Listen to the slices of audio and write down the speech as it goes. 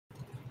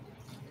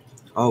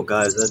Oh,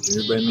 God, is that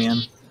gingerbread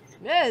man?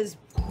 That is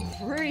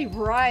pretty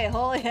bright,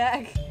 holy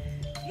heck.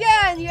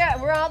 Yeah, and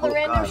yeah, we're all the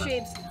random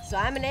shapes. So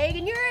I'm an egg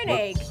and you're an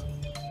egg.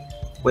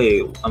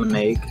 Wait, I'm an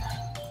egg?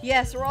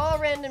 Yes, we're all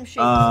random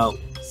shapes.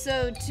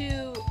 So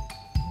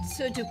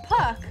to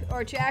puck,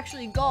 or to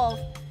actually golf,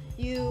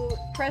 you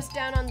press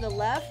down on the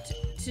left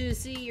to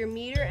see your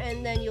meter,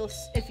 and then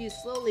if you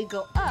slowly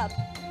go up,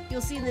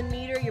 you'll see the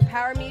meter, your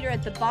power meter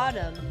at the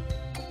bottom.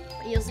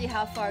 And you'll see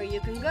how far you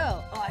can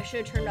go. Oh, I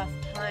should have turned off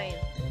time.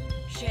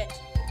 Shit.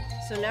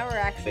 So now we're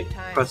actually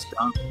timed. Press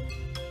down.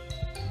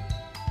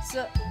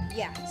 So,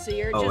 yeah, so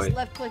you're just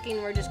left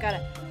clicking, we're just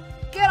gotta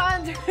get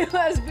on through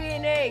us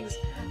being eggs.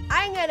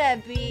 I'm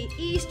gonna be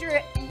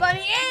Easter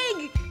Bunny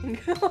Egg!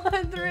 Go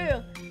on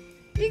through.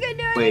 You can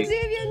do it,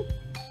 Xavian.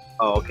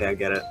 Oh, okay, I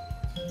get it.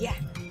 Yeah.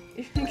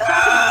 Make it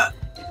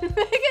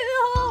a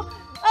hole.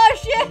 Oh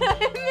shit, I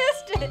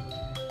missed it.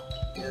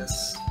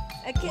 Yes.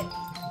 I can't.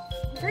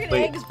 Freaking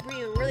eggs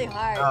breathe really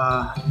hard.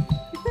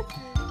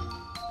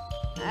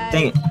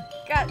 Dang it.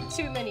 Got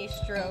too many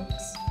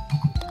strokes.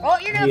 Oh,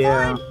 you're gonna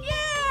fall in?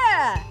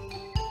 Yeah!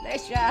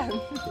 Nice job.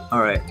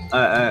 Alright,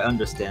 I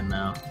understand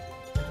now.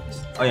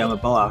 Oh yeah, I'm a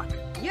block.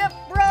 Yep,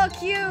 we're all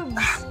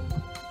cubes.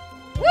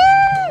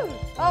 Woo!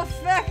 Oh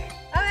fuck,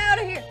 I'm out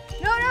of here.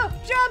 No,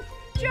 jump,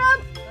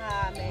 jump.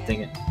 Ah, man.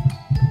 Dang it.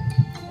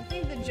 I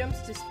think the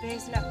jump's to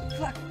space now.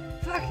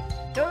 Fuck,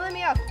 don't let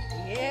me out.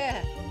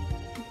 Yeah.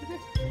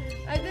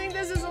 I think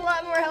this is a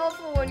lot more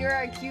helpful when you're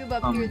a cube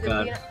up here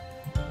than being.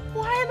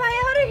 Why am I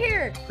out of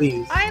here?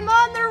 Please. I'm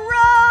on the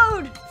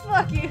road.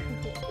 Fuck you.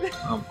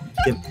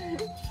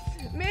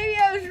 Maybe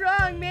I was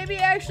wrong. Maybe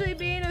actually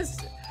being a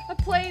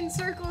plain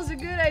circle is a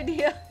good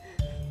idea.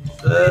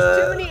 There's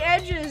too many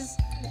edges.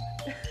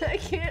 I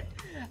can't.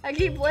 I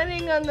keep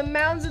landing on the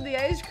mounds of the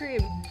ice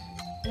cream.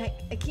 And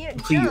I can't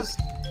jump.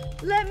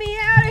 Let me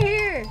out of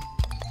here.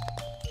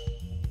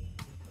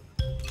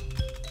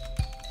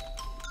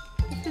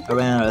 I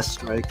ran out of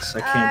strikes.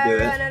 I can't do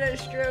it. I ran out of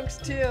strokes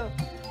too.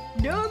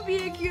 Don't be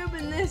a cube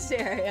in this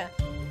area.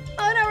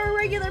 Oh no, we're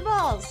regular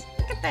balls.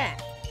 Look at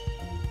that.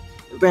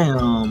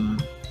 Bam.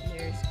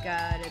 There's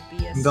gotta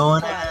be a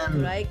spot,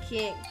 but I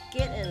can't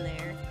get in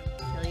there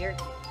until you're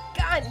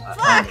gone.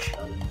 Fuck!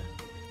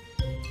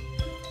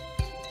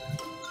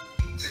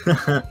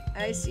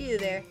 I see you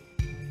there.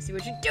 See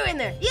what you're doing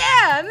there.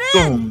 Yeah, I'm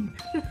in!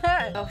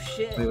 Oh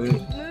shit, wait.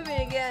 It's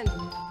moving again.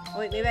 Oh,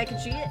 wait, maybe I can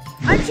cheat it?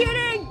 I'm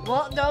cheating!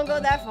 Well, don't go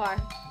that far.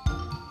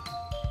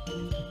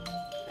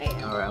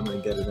 Alright, I'm gonna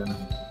get it in.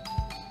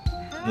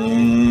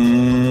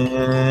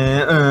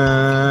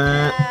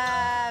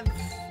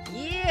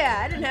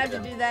 Yeah, I didn't have to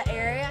do that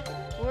area.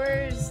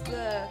 Where's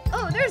the...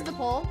 Oh, there's the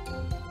pole.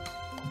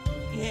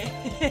 You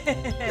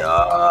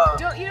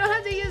don't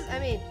have to use... I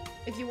mean,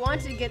 if you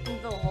want to get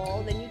into the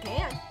hole, then you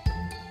can.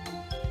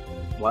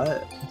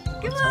 What?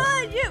 Come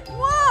on!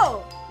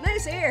 Whoa!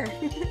 Nice air.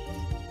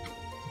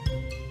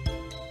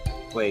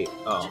 Wait,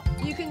 oh.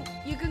 You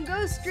can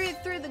go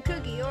straight through the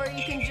cookie, or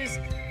you can just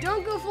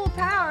don't go full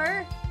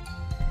power.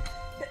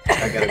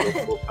 I gotta go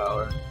full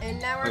power. And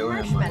now we're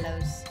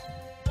marshmallows.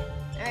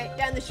 Alright,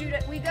 down the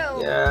chute we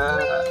go. Yeah.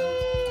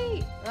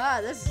 Whee!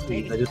 Ah, this is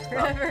taking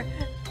forever.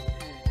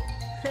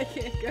 I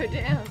can't go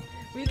down.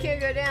 We can't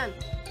go down.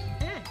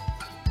 Ah.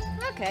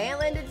 Okay, I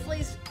landed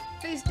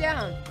face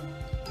down.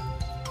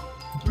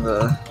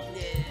 Oh,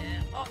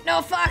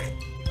 no, fuck!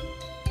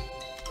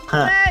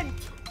 Land!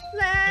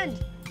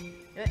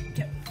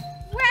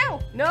 Wow!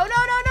 No! I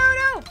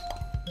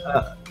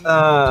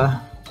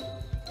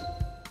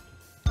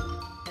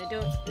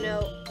don't know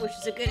which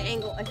is a good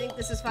angle. I think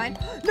this is fine.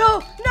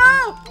 No!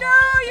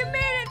 You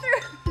made it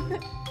through!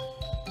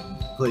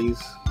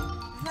 Please.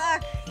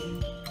 Fuck!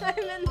 I'm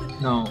in the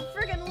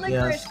friggin'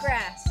 licorice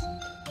grass.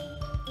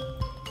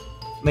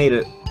 Made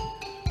it.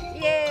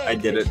 Yay! I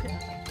did it.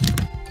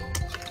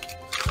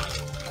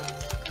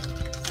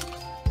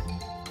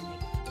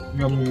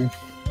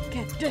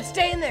 Okay, just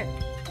stay in there.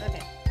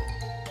 Okay.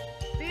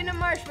 Being a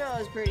marshmallow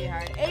is pretty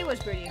hard. A was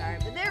pretty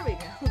hard, but there we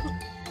go.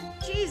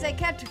 Jeez, I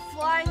kept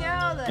flying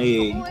out of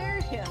the whole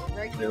area.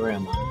 Right. Where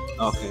am I?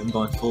 Okay, I'm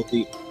going full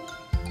deep.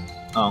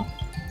 Oh.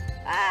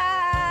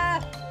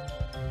 Ah!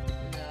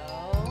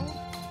 No.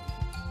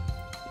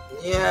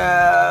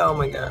 Yeah, oh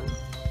my god.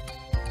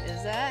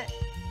 Is that?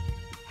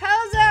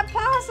 How's that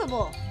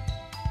possible?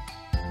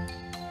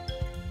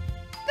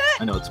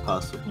 I know it's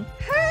possible.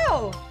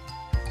 How?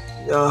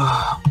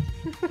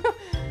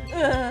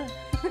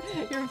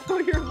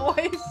 Your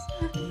voice.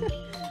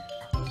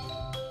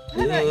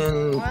 Well,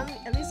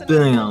 at least I'm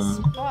in a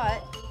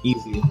spot.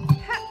 Easy.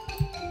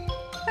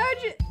 How'd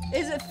you?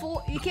 Is it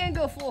full? You can't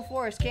go full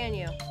force, can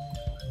you?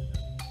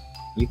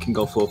 You can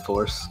go full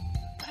force.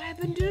 But I've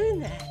been doing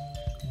that.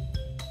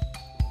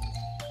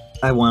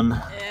 I won.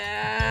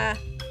 Yeah.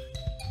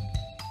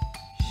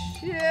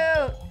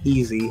 Shoot.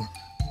 Easy.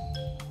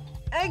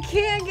 I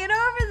can't get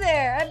over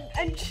there.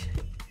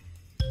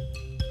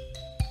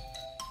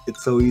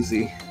 It's so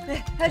easy.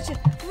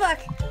 Fuck.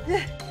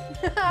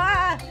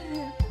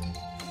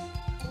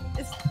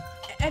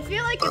 I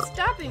feel like it's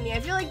stopping me. I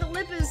feel like the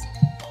lip is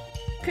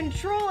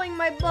controlling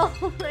my ball.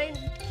 I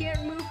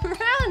can't move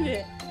around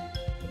it.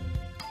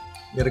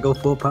 You gotta go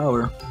full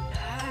power.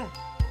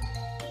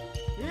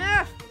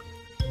 Ah.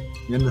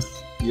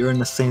 You're in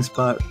the same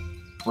spot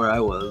where I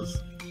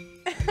was.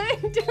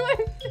 I'm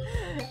doing.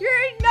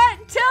 You're not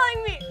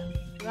telling me.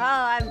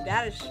 Well, I'm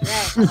out of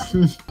stress.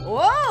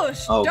 Whoa,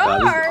 stars! Oh,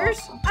 God, this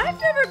is awesome. I've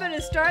never been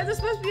a star.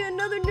 This must be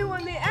another new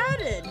one they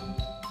added.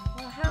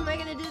 Well, how am I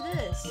gonna do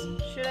this?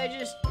 Should I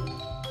just?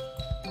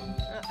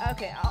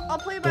 Okay, I'll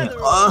play by the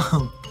rules.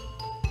 Oh.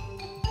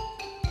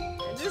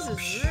 This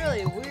is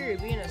really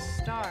weird being a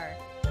star.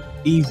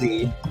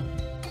 Easy.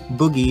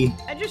 Boogie.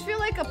 I just feel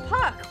like a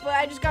puck, but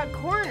I just got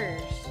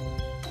corners.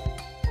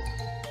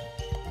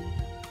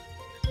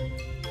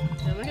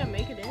 Am I gonna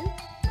make it in?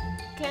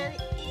 Can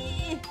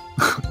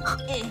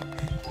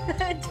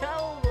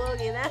Double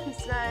bogey,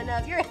 that's not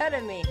enough. You're ahead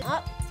of me.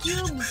 Oh,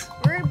 cubes.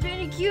 We're in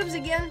painting cubes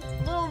again.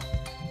 Little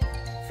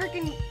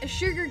freaking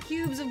sugar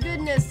cubes of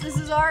goodness. This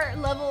is our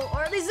level,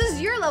 or at least this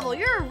is your level.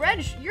 You're a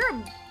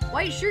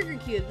white sugar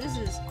cube. This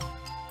is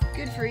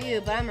good for you,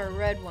 but I'm a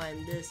red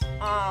one.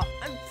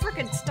 I'm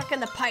freaking stuck in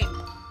the pipe.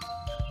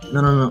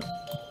 No.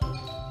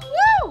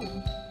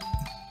 Woo!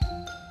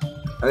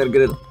 I gotta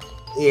get it.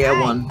 Yeah,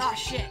 Hi. one. Oh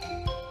shit.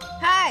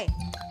 Hi.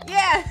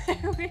 Yeah,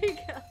 there we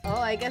go. Oh,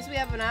 I guess we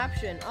have an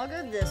option. I'll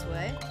go this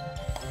way.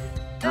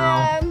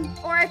 No.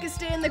 Or I could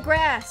stay in the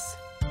grass.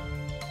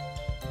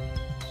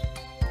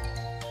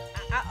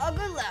 I'll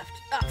go left.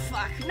 Oh,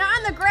 fuck. Not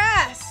in the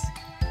grass.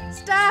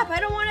 Stop. I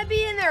don't want to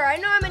be in there. I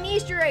know I'm an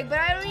Easter egg, but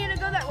I don't need to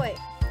go that way.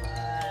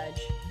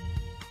 Fudge.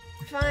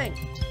 Fine.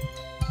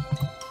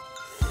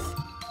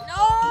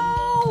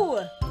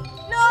 No!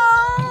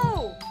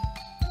 No!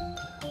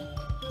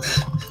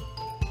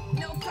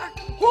 No, fuck.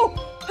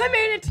 Oh, I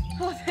made it.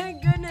 Oh,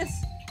 thank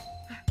goodness.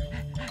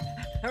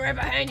 I'm right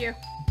behind you.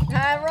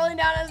 I'm rolling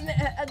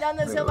down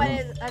this hill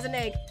as an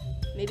egg.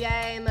 Maybe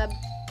I am a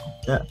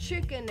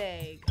chicken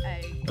egg.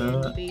 I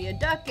can be a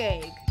duck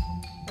egg.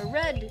 A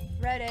red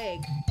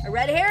egg. A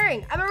red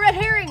herring. I'm a red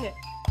herring.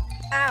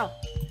 Ow.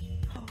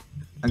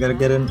 I gotta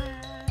get in.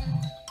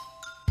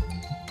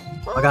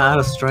 I got out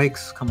of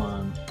strikes. Come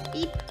on.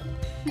 Eep.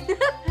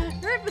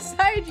 Right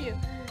beside you.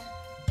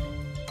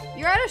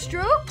 You're out of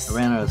strokes? I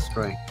ran out of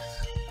strikes.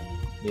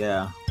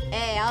 Yeah.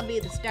 Hey, I'll be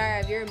the star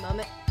of your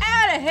moment.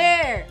 Out of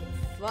here!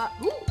 Fuck.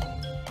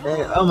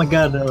 Hey, oh my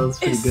god, that was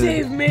pretty it good.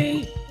 It saved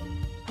me!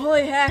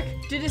 Holy heck.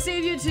 Did it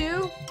save you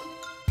too?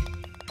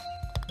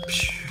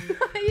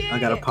 Yeah. I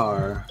got a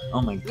par.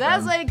 Oh my god.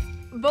 That's like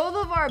both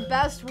of our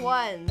best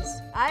ones.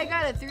 I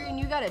got a 3 and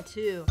you got a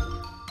 2.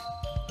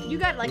 You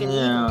got like an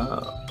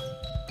eagle.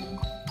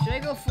 Should I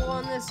go full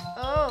on this?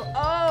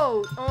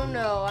 Oh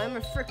no, I'm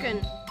a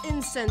frickin'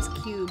 incense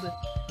cube.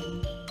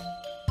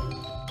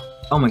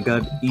 Oh my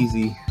god,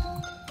 easy.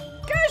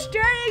 Gosh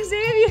darn it,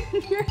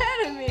 Xavian, you're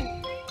ahead of me.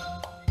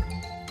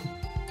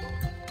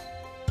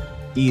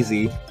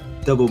 Easy.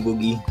 Double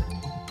boogie.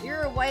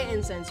 You're a white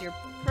incense, you're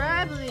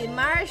probably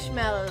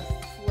marshmallow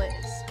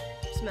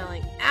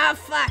smelling. Ah,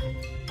 fuck!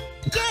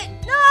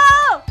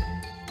 No!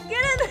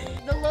 Get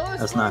in! The lowest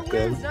That's score not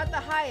good. wins, not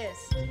the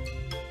highest.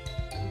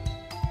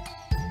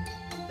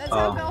 That's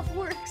how golf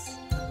works.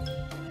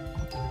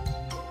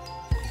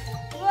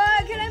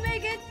 What? Can I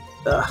make it?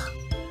 Ugh.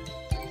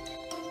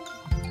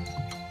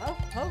 Oh.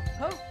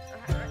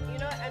 You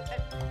know what?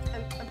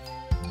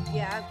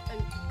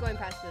 I'm going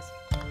past this.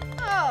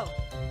 Oh!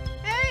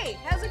 Hey!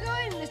 How's it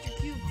going, Mr.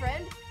 Cube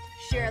friend?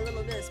 Share a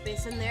little bit of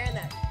space in there in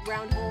that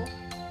round hole.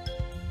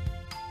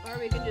 Or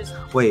we can just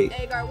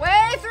egg our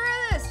way through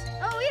this!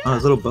 Oh, yeah! Oh,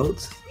 those little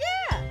boats?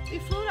 Yeah! We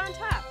float on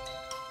top.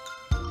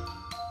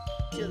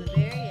 Till the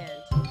very end.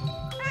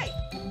 Hi!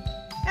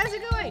 How's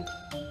it going?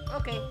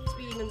 Okay,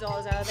 Speedy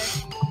Gonzalez out of there.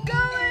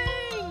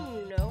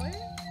 Going nowhere?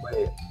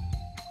 Wait.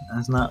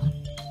 That's not...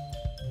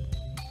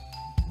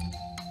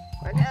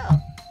 Where'd go?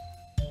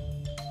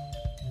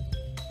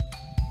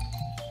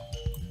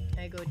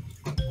 I go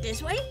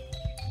this way?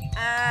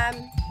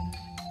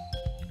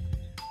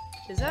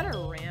 Is that a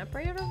ramp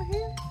right over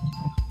here?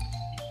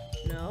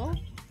 No?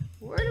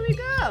 Where do we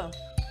go?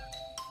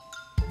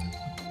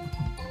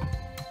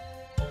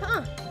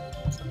 Huh.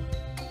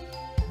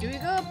 Do we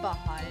go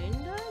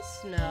behind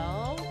us?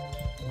 No.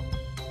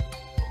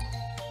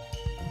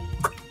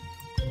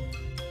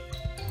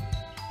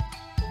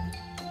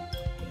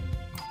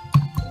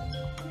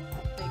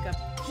 Think up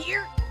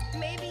here,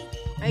 maybe?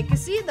 I can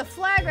see the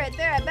flag right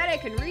there. I bet I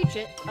can reach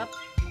it. Up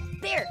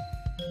there.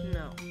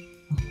 No.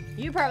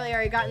 You probably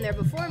already got in there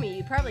before me.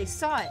 You probably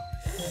saw it.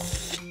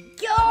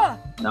 Gah!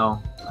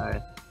 No.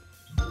 Alright.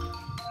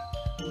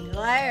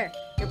 Liar.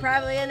 You're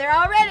probably in there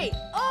already.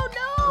 Oh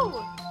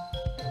no!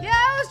 Yeah,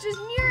 I was just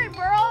near it.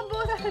 We're all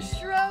both out of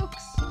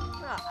strokes.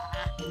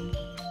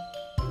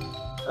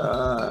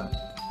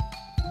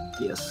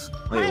 Yes.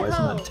 Wait, why is it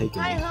not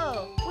taking me?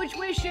 Hi-ho. Which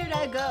way should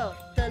I go?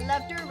 The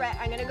left or right?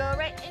 I'm gonna go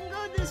right and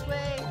go this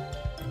way.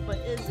 But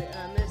is it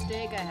a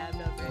mistake? I have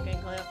no freaking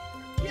clue.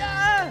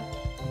 Yeah!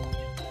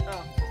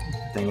 Oh.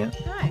 Dang it.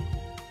 Hi.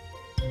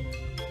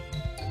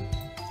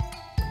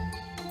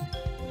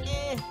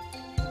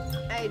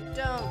 I I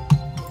don't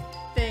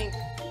think.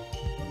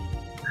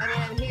 I mean,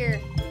 I'm here.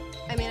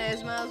 I mean, I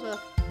might as well.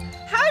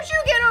 How'd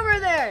you get over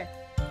there?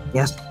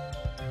 Yes.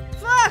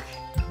 Fuck!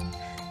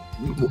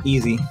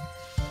 Easy.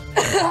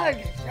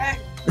 Okay, right.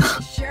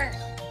 Sure.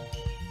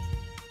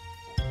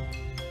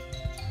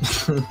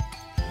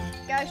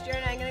 Gosh darn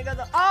it, I'm gonna go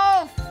the.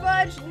 Oh,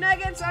 fudge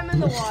nuggets, I'm in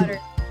the water.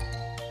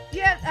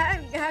 Yeah, I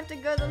have to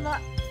go the. I don't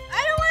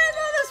want to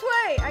go this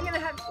way! I'm gonna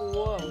have.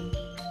 Whoa.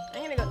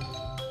 I'm gonna go.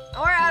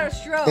 We're out of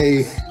strokes.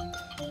 Hey.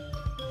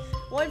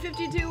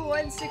 152,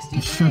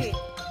 163.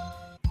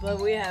 But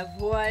we have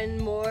one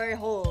more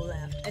hole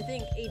left. I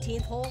think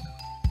 18th hole.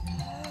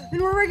 And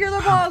we're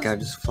regular bugs. God,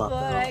 just flop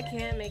but it I off.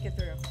 can't make it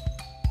through.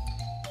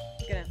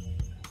 I'm gonna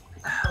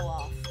pull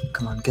off.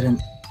 Come on, get in.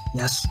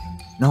 Yes.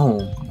 No.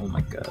 Oh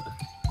my god.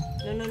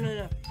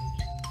 No.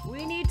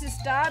 We need to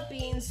stop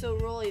being so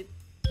roly.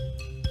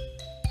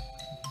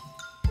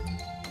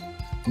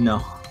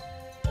 No.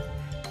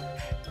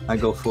 I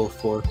go full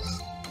force.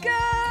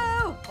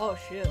 Go! Oh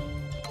shit.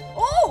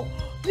 Oh!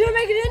 Did I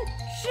make it in?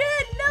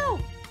 Shit, no!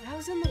 I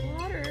was in the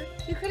water.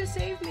 You could have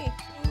saved me.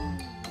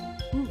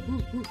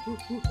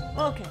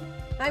 Okay,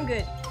 I'm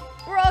good.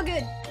 We're all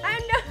good.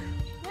 I'm not.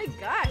 My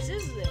gosh,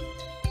 this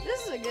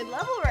is a good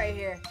level right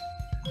here.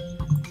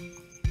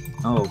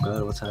 Oh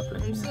god, what's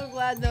happening? I'm so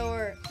glad though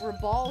we're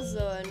balls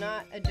though and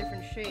not a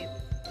different shape.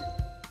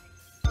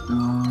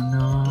 Oh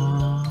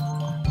no.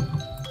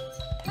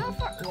 How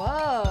far?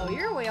 Whoa,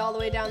 you're way all the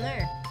way down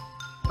there.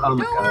 Oh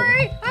my Don't god.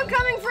 worry, I'm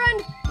coming,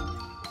 friend.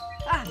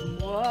 Ah,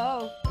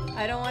 whoa.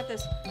 I don't want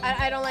this.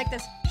 I don't like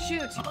this.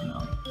 Shoot. Oh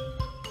no.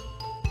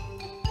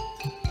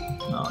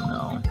 Oh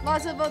no.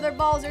 Lots of other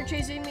balls are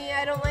chasing me.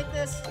 I don't like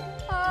this.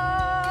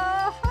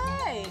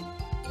 Hi.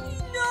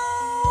 No.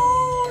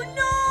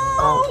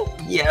 Oh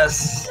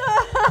yes.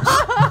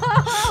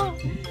 No.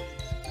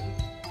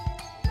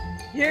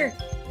 You're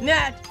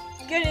not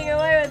getting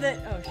away with it.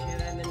 Oh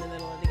shit, I'm in the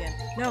middle of it again.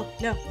 No.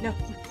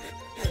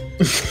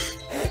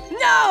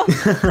 No.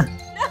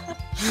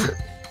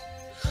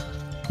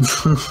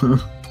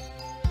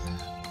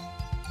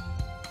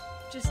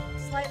 Just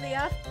slightly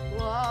up.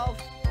 Whoa.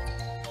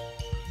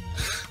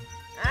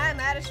 I'm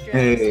out of strokes.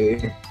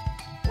 Hey.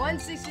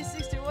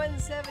 166 to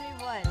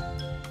 171.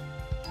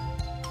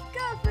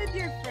 Golf with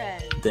your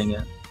friends. Dang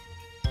it.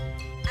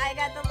 I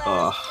got the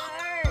last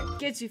star.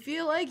 Gets you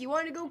feel like you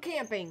want to go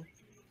camping.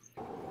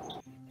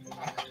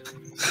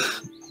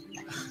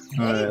 Hey,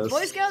 Alright,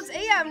 Boy Scouts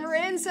AM for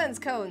incense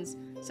cones.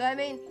 So I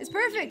mean, it's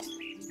perfect.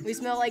 We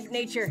smell like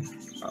nature.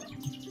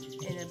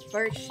 In a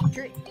birch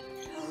tree.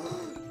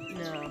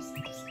 No.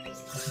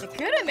 I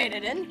could have made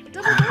it in.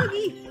 Double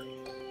bogey.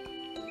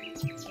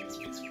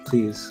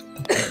 please.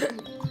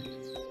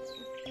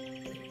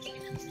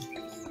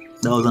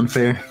 That was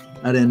unfair.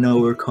 I didn't know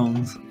we were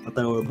cones. I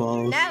thought we were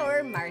balls. Now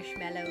we're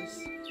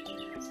marshmallows.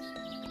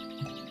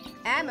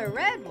 I'm a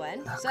red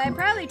one, so I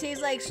probably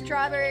taste like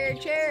strawberry or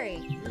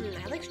cherry.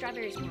 I like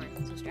strawberries more,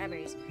 so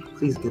strawberries.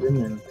 Please get in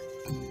there.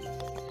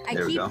 I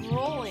There we keep go.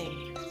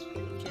 rolling.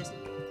 Just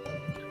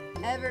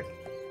ever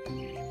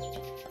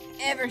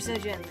so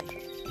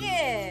gently.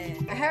 Yeah!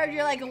 I heard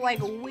you're like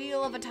a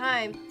wheel of a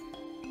time.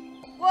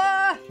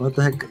 What? What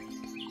the heck?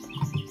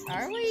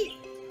 Are we?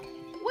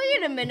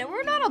 Wait a minute,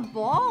 we're not a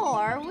ball,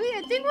 are we?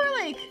 I think we're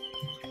like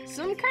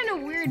some kind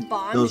of weird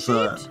bomb Those,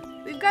 shaped.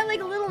 We've got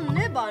like a little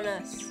nib on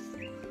us.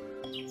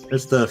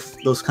 It's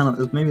those kind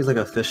of, maybe it's like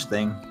a fish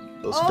thing.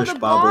 Those Oh, fish the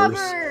bobbers.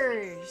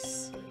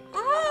 bobbers.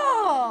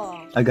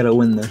 Oh! I gotta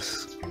win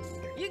this.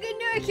 You can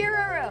do it,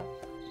 Kiroro.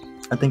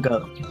 I think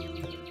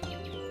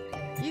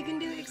You can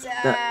do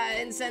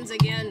incense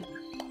again.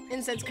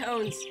 Incense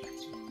cones.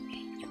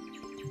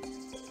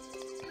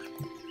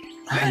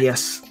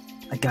 yes,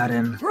 I got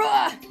in.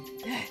 Rah!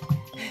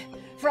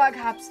 Frog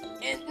hops.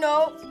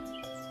 No.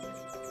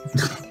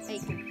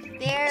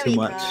 There Too we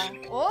much.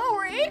 go. Oh,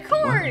 we're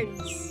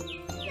acorns.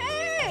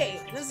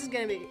 Hey, this is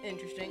gonna be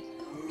interesting.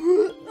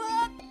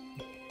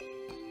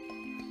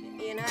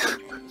 You know,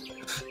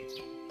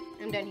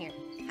 I'm done here.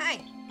 Hi.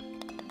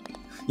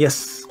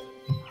 Yes.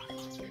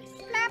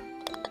 Flap.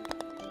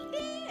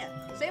 Yeah.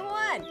 Same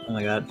one. Oh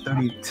my god,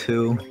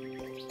 32.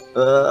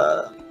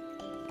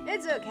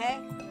 It's okay.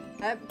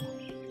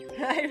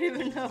 I don't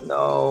even know.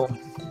 No.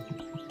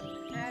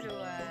 How do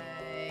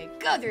I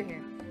go through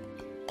here?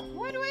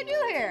 What do I do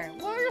here?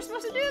 What are we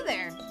supposed to do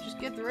there? Just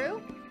get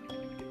through?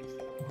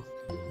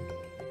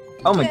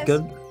 Oh my Yes.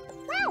 god.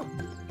 Wow.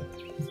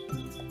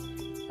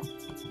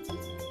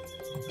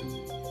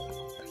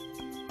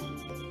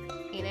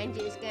 And I'm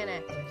just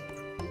gonna...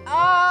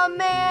 Oh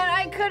man,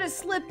 I could have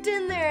slipped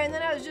in there and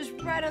then I was just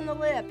right on the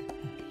lip.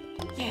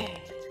 Yeah.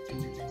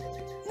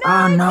 No, Oh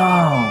I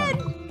no.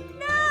 didn't!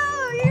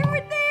 No, you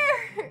were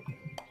there.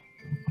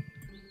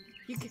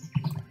 You can...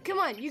 Come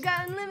on, you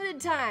got unlimited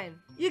time.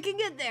 You can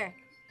get there.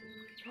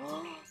 You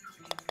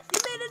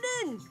made it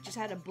in. Just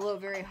had to blow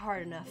very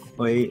hard enough.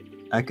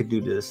 Wait, I could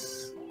do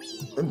this.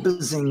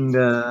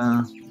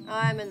 Bazinga.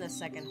 I'm in the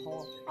second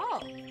hole.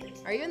 Oh,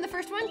 are you in the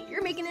first one?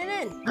 You're making it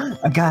in.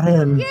 I got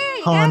in. Yay,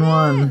 you Hole got in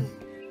one.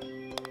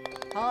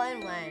 in. Hole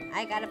in one.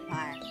 I got a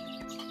par.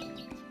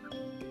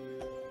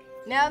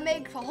 Now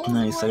make a hole in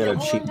Nice, I one got the a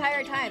whole cheat.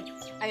 entire time.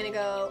 I'm gonna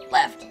go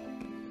left.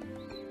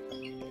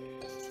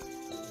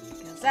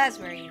 Because that's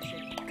where you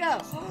should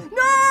go.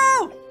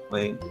 No!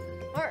 Wait.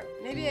 Or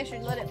maybe I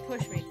should let it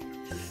push me.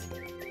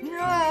 No,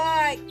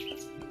 I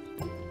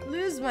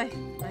lose my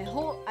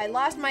whole. I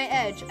lost my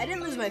edge. I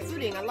didn't lose my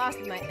footing. I lost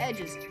my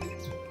edges.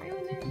 Are you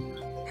in there?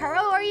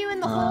 Hello, are you in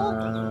the hole?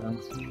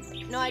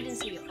 No, I didn't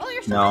see you. Oh,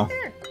 you're still No. right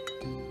there.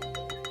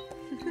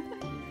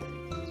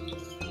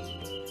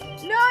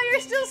 No, you're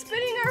still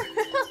spinning around.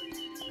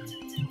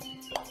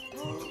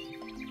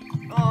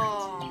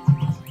 Oh.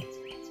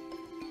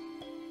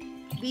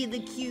 Be the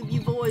cube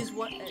you've always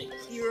wanted.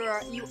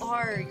 You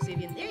are,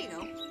 Xavian. There you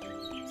go.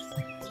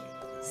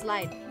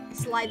 Slide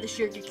the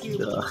sugar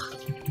cube. Ugh.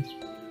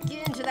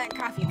 Get into that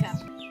coffee cup.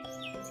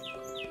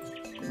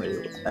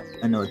 Wait,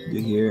 I know what to do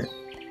here.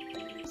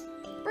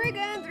 Break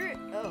on through.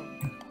 Oh.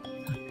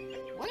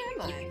 What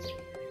am I?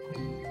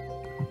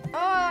 Oh,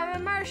 I'm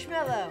a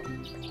marshmallow.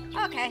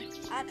 Okay,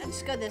 I'll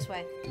just go this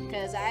way.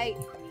 Because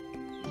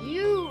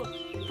you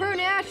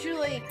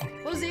naturally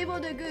was able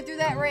to go through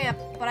that ramp,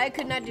 but I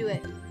could not do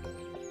it.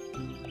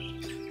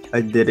 I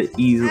did it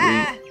easily.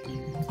 Ah!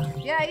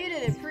 Yeah, you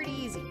did it pretty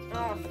easy.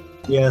 Oh.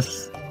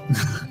 Yes.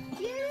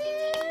 Yeah.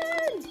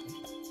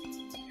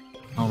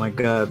 Oh my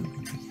god.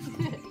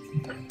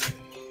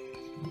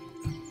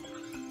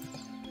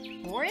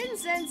 More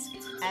incense.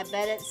 I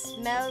bet it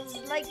smells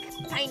like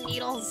pine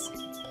needles.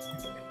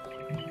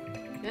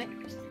 Good.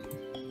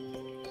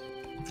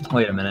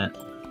 Wait a minute.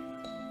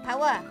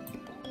 Hello.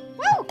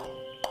 Woo!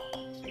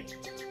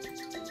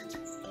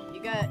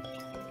 You got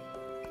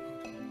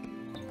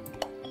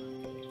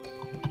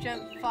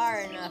jump far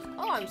enough.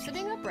 Oh, I'm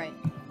sitting upright.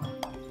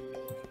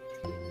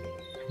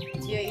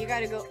 Yeah, you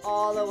gotta go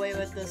all the way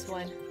with this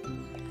one.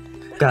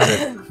 Got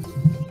it.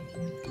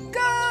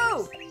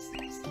 Go!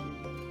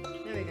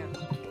 There we go.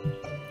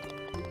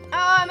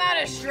 Oh, I'm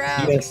out of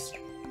strokes. Yes.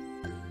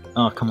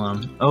 Oh, come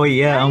on. Oh,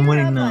 yeah, Now I'm you're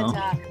winning up now. on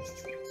top.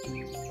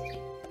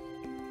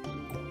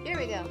 Here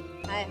we go.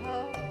 I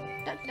hope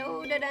that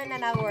no da da da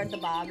da were the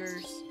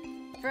bobbers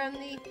from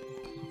the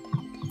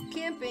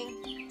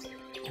camping.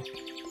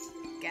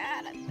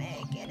 Gotta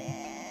make it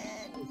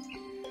in.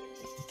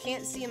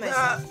 Can't see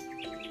myself.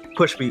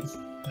 Push me.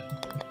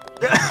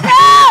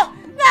 No!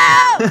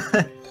 No!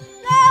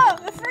 No!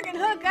 The freaking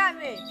hook got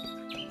me.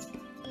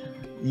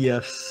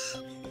 Yes.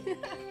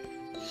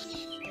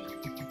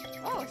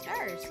 Oh,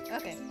 stars.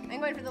 Okay, I'm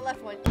going for the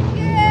left one.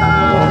 Yeah!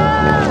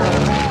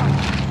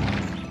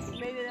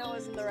 Maybe that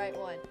wasn't the right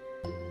one.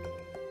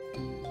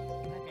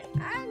 Okay,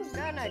 I'm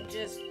gonna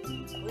just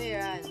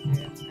clear on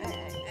through.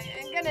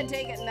 I'm gonna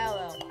take it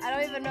mellow. I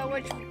don't even know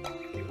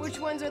which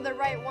ones are the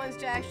right ones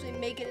to actually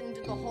make it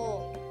into the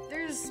hole.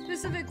 There's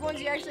specific ones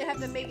you actually have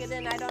to make it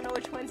in. I don't know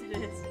which ones it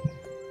is.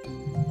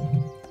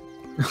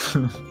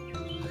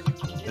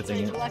 It's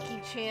a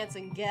lucky chance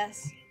and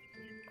guess.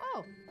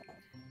 Oh.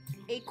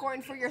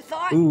 Acorn for your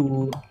thought.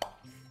 Ooh.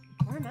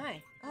 Where am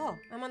I? Oh,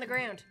 I'm on the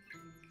ground.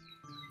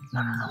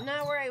 No, no, no.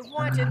 Not where I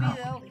want to be,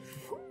 though.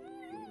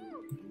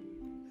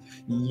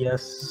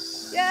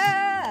 Yes.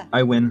 Yeah!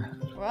 I win.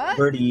 What?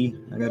 Birdie.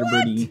 I got a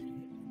birdie.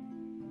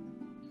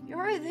 You're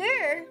right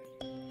there.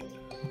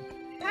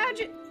 How'd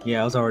you...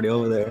 Yeah, I was already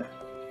over there.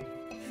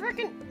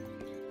 Frickin'...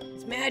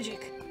 It's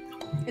magic.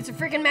 It's a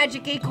frickin'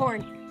 magic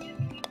acorn.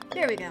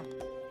 There we go.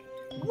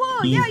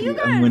 Whoa, yeah, you Easy,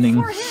 got I'm it in winning.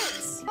 4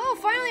 hits. Oh,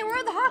 finally, we're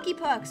at the hockey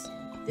pucks.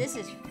 This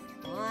is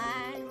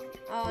fun.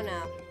 Oh,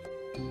 no.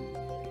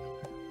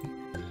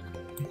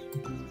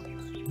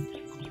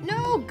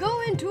 No,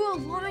 go into a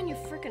line, you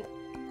frickin'...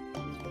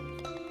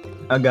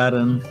 I got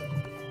him.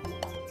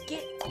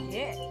 Get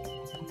hit.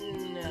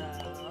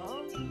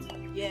 No.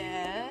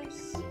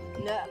 Yes.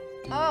 No.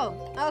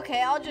 Oh,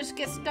 okay, I'll just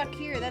get stuck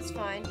here. That's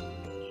fine.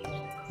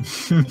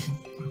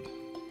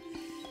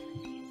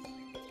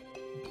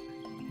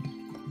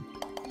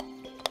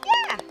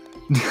 Yeah!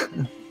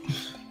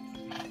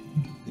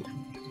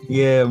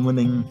 Yeah, I'm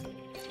winning.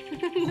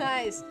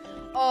 Nice.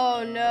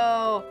 Oh,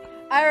 no.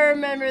 I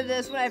remember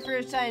this when I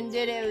first time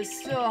did it. It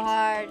was so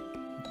hard.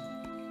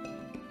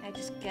 I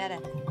just gotta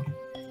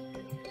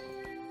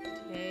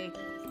take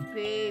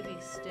baby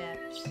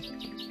steps.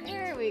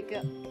 There we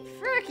go.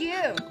 Frick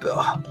you!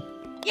 Ugh.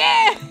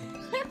 Yeah!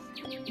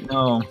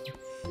 No.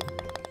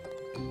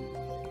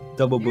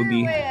 Double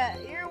boogie.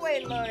 You're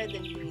way lower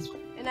than me.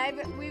 And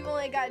we've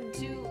only gotten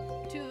two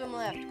of them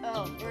left.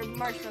 Oh, we're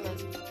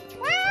marshmallows.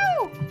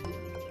 Woo!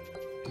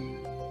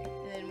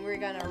 And then we're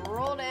gonna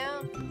roll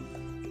down.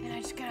 And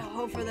I just gotta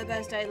hope for the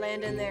best I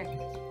land in there.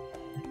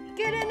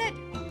 Get in it!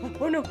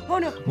 Oh no, oh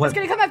no! What? It's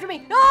gonna come after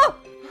me! No!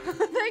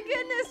 Thank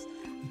goodness!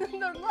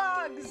 The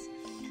logs!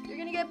 You're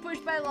gonna get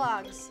pushed by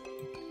logs.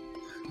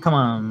 Come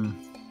on.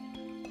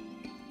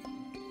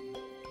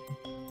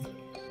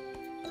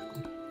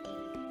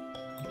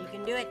 You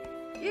can do it!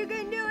 You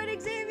can do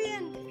it,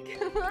 Xavian!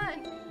 Come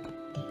on!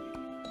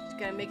 Just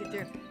gotta make it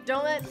through.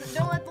 Don't let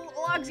the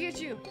logs get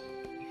you!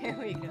 Here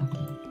we go.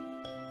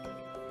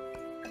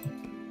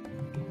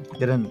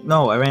 Didn't.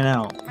 No, I ran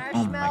out.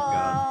 Oh my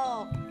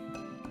god. Marshmallow.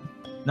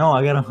 No,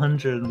 I got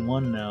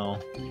 101 now.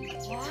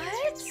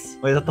 What?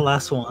 Wait, is that the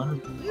last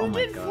one? You Oh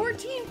my did god.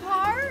 14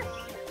 par?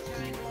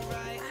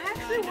 I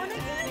actually won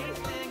again? You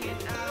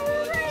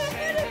were right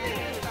ahead of me.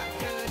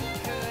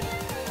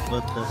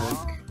 What the heck?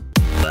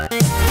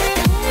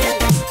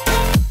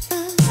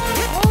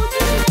 Oh,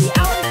 this is the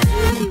Alex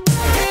Boozy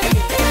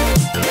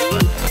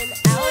one.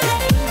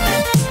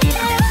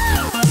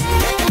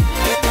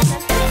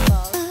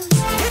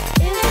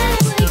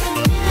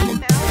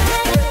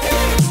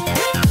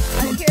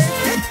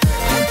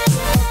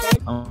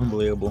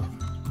 Unbelievable.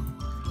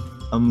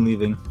 I'm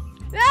leaving.